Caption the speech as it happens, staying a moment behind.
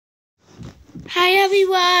Hi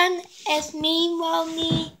everyone, it's me,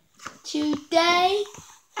 Mommy. Today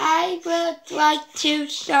I would like to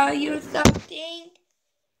show you something.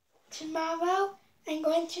 Tomorrow I'm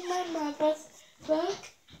going to my mother's book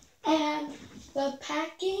and the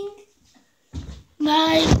packing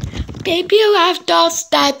my baby left off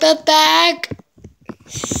diaper bag.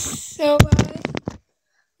 So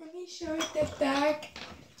let me show you the bag.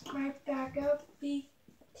 My bag I'll be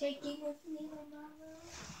taking with me tomorrow.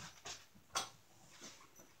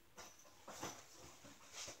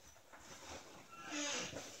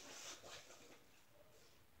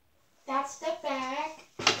 That's the bag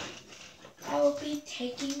I will be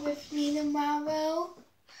taking with me tomorrow.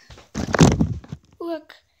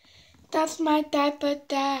 Look, that's my diaper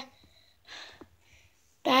bag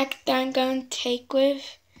that I'm going to take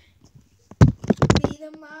with me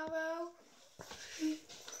tomorrow.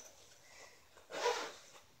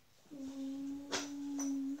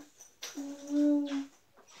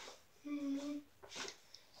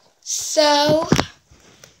 So,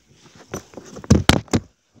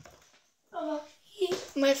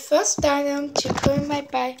 my first item to put in my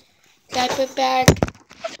diaper bag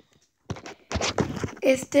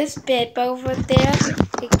is this bib over there.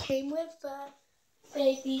 It came with a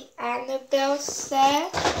baby Annabelle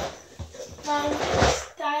set. My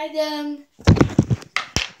next item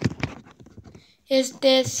is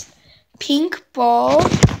this pink bowl.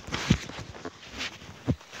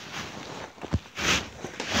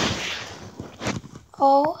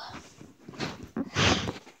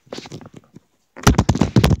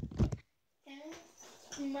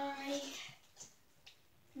 And my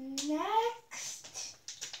next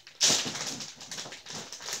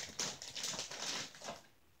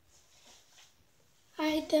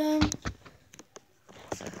item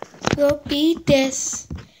will be this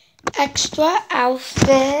extra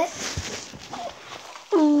outfit.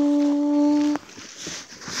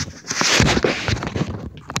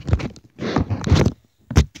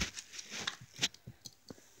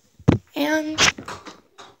 And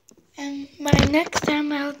my next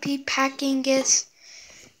time I'll be packing is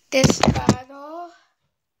this bottle.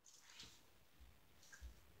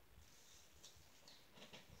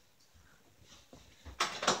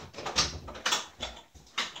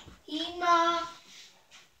 Ema.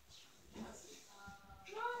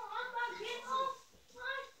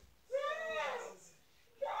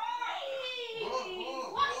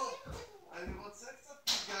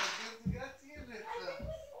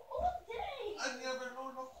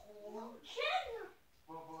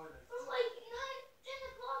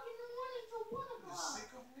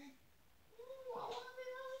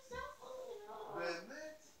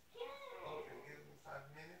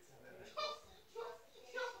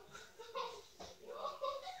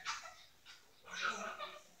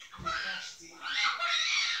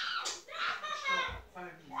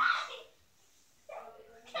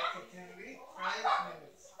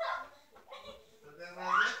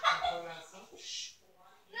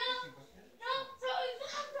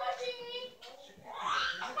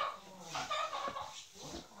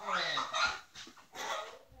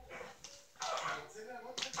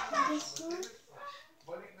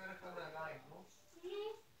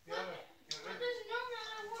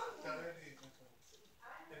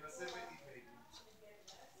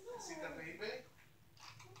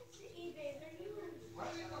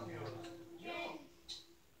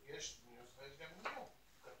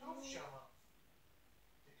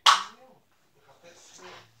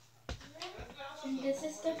 And this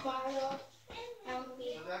is the bottle I'll be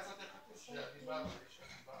taking.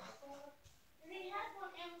 They had on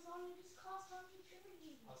Amazon, it just cost $130.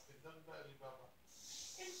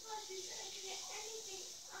 And plus, you said I can get anything.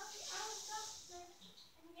 I was talking to I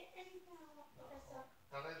can get anything I want with this stuff.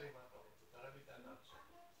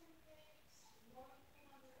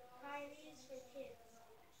 Kyrie's for kids.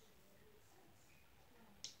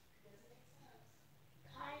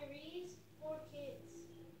 Kyrie's for kids.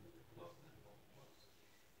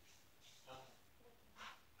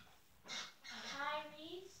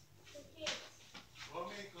 Kyrie's for kids.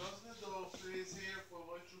 Romy, close the door, please, here for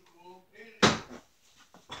washroom room.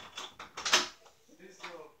 This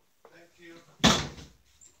door. Thank you.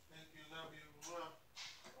 Thank you, love you.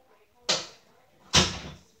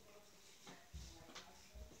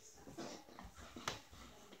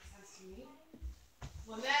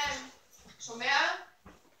 רונן, שומע?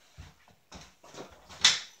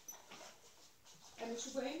 הם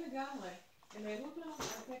משוגעים לגמרי. הם העלו את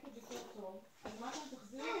הפקד יותר טוב, אז מה אתם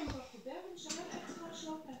תחזירו אותו לקודם ונשמר אקסטרה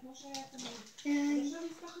שורפרנט כמו שהיה תמיד. ועכשיו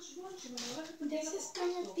נספח חשבון שאם אני הולכת את הגיל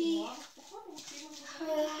הפחות טוב, פחות הם מוציאים אותו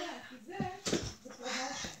כי זה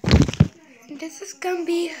פרומושן. This is gonna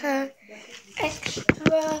be her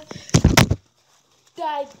extra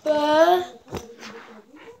diaper.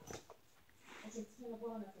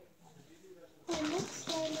 And next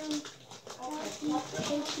item I'll be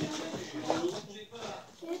taking with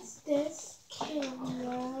me is this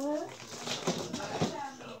camera.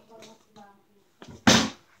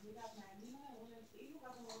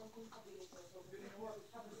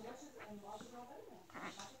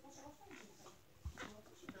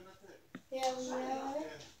 There we are.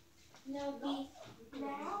 Now be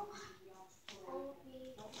now I'll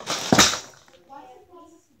be What's the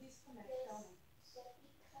process to disconnect? Tell me.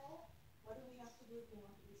 What do we have to do if we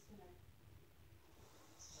want to disconnect?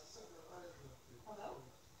 Hello?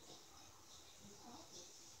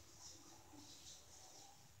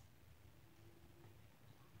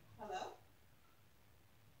 Hello?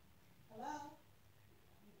 Hello?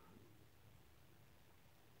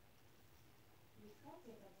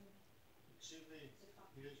 תקשיבי,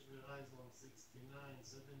 יש ורייזון 69,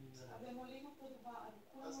 79. אז הם עולים אותו דבר,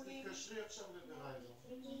 כולם אז עולים. תתקשרי עכשיו לורייזון.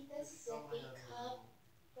 taking the sippy cup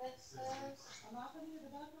with her. אמרת לי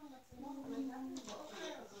לדבר על המצלמות, אבל הגעתי לזה.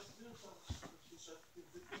 אוקיי, אז אסביר לך.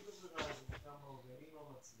 תבדקו בוורייזון כמה עולה, עם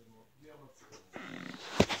המצלמות, בלי המצלמות.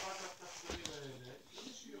 אחר כך תחזרי לאלה,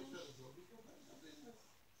 מי שיותר זול, יקבל את הביזנס.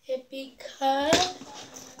 Sippy cup.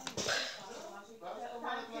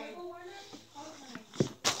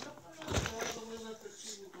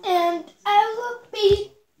 And I will be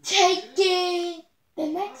taking the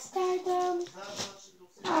next item.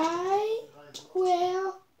 I will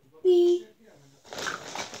be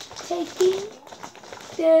taking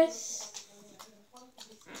this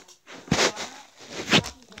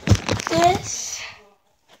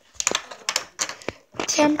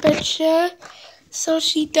temperature so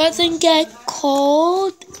she doesn't get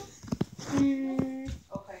cold.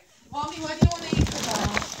 Okay. Mommy, what do you want to eat for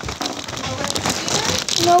that?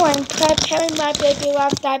 No, I'm preparing my baby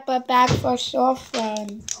love diaper bag for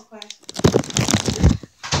shorefront. Okay.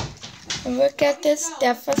 Look at this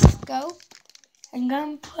stethoscope. I'm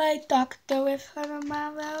gonna play doctor with her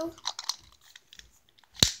tomorrow.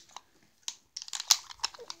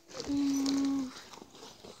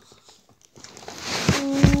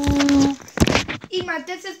 Ima,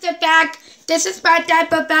 this is the bag. This is my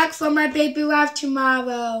diaper bag for my baby love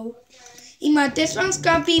tomorrow. Ima, this one's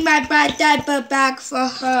gonna be my diaper bag for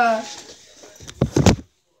her.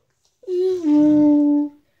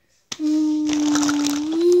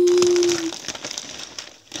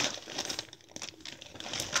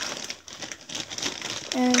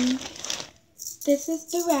 And this is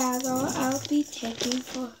the rattle I'll be taking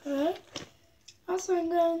for her. Also, I'm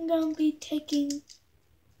gonna be taking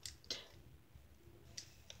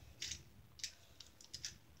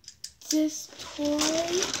this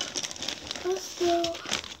toy. Also,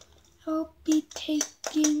 I'll be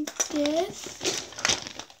taking this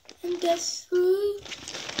and this food.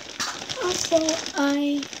 Also,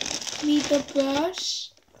 I need a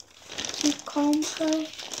brush to comb her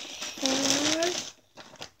hair.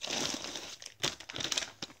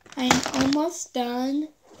 I'm almost done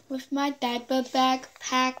with my diaper bag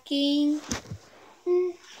packing.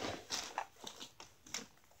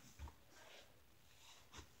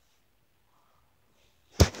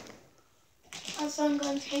 Also, I'm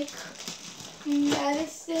going to take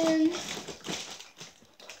medicine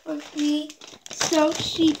with me so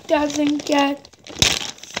she doesn't get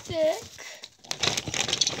sick.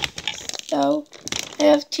 So, I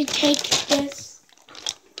have to take this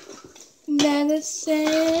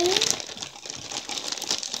medicine.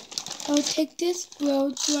 I'll take this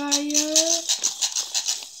blow dryer.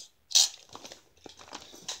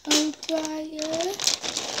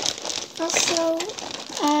 Also,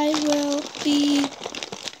 I will be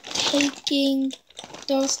taking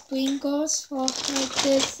those sprinkles for her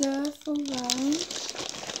dessert for lunch.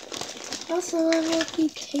 Also, I will be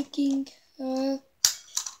taking her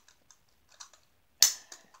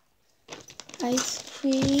ice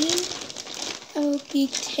cream. I will be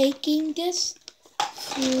taking this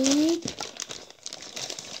food.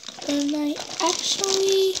 And I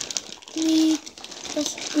actually need a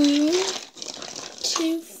spoon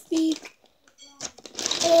to feed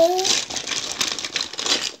her.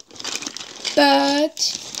 But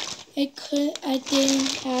I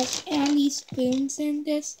didn't have any spoons in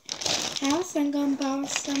this house. I'm gonna borrow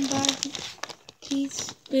somebody's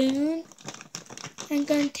spoon. I'm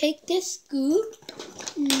gonna take this scoop,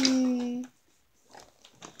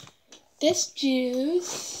 this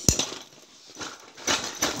juice,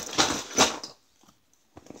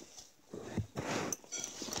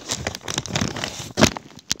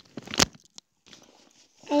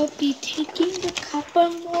 I'll be taking the copper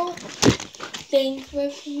mold things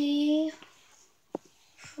with me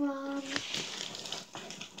from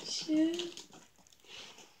two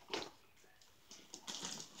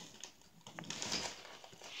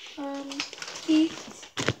eat.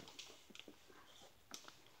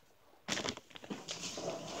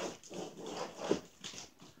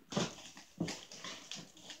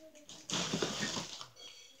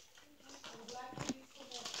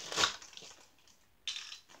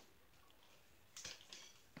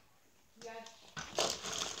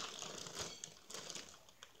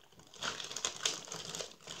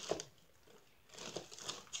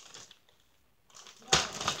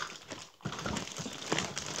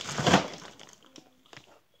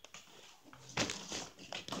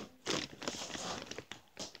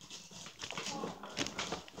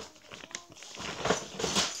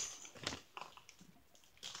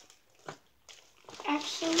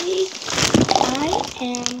 Actually, I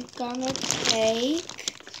am gonna take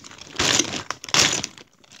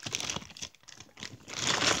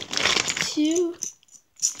two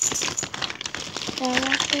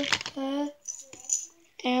diaper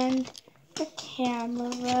and the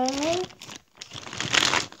camera.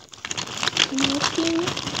 I'm looking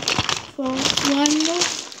for one more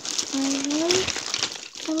item.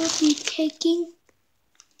 I will be taking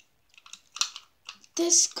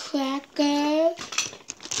this cracker.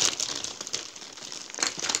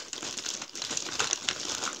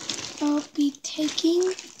 I'll be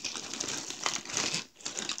taking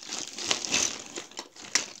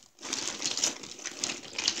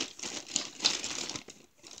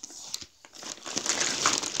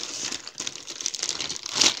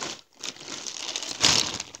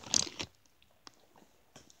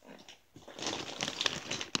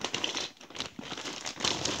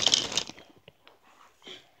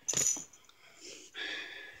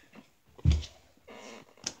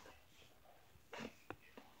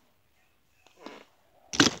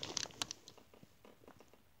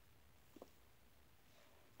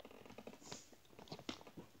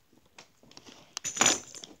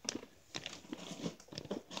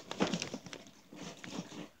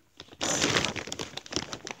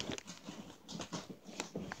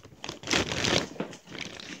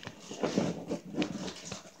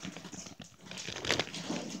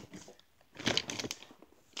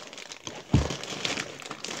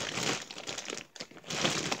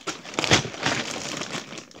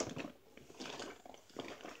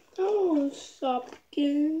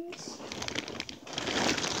Hopkins.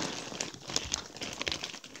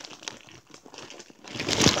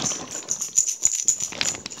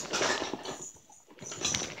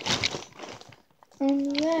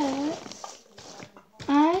 Unless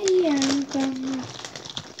I am gonna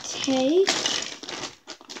take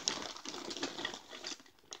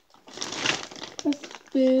a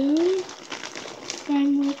spoon.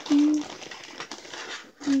 I'm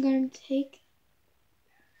gonna take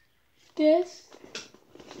this.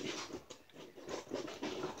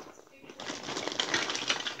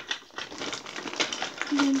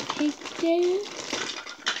 And then take this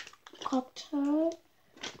cutter.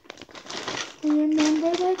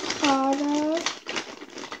 Remember the cutter.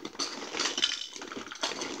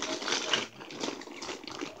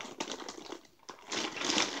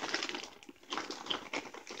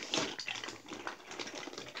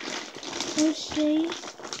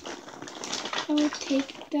 I will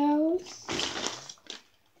take those.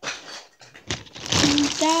 In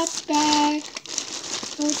that bag,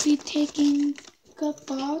 I'll be taking a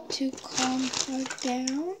ball to calm her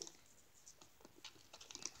down.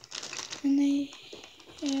 And I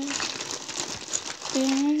have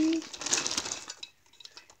band.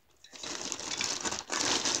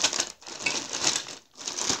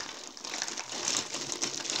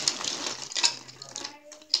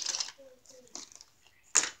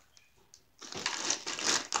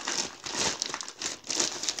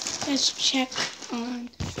 Let's check on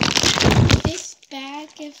this bag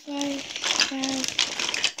if I have.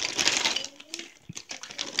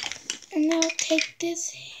 And I'll take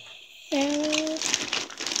this hair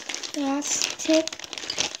elastic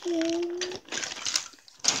and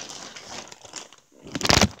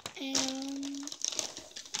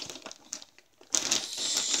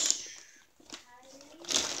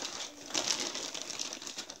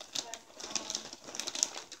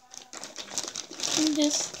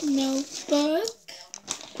this notebook.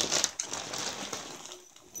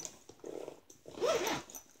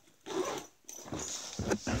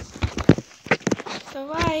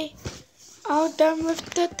 So all done with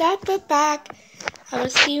the diaper bag. I will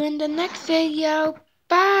see you in the next video.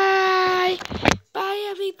 Bye! Bye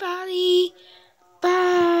everybody!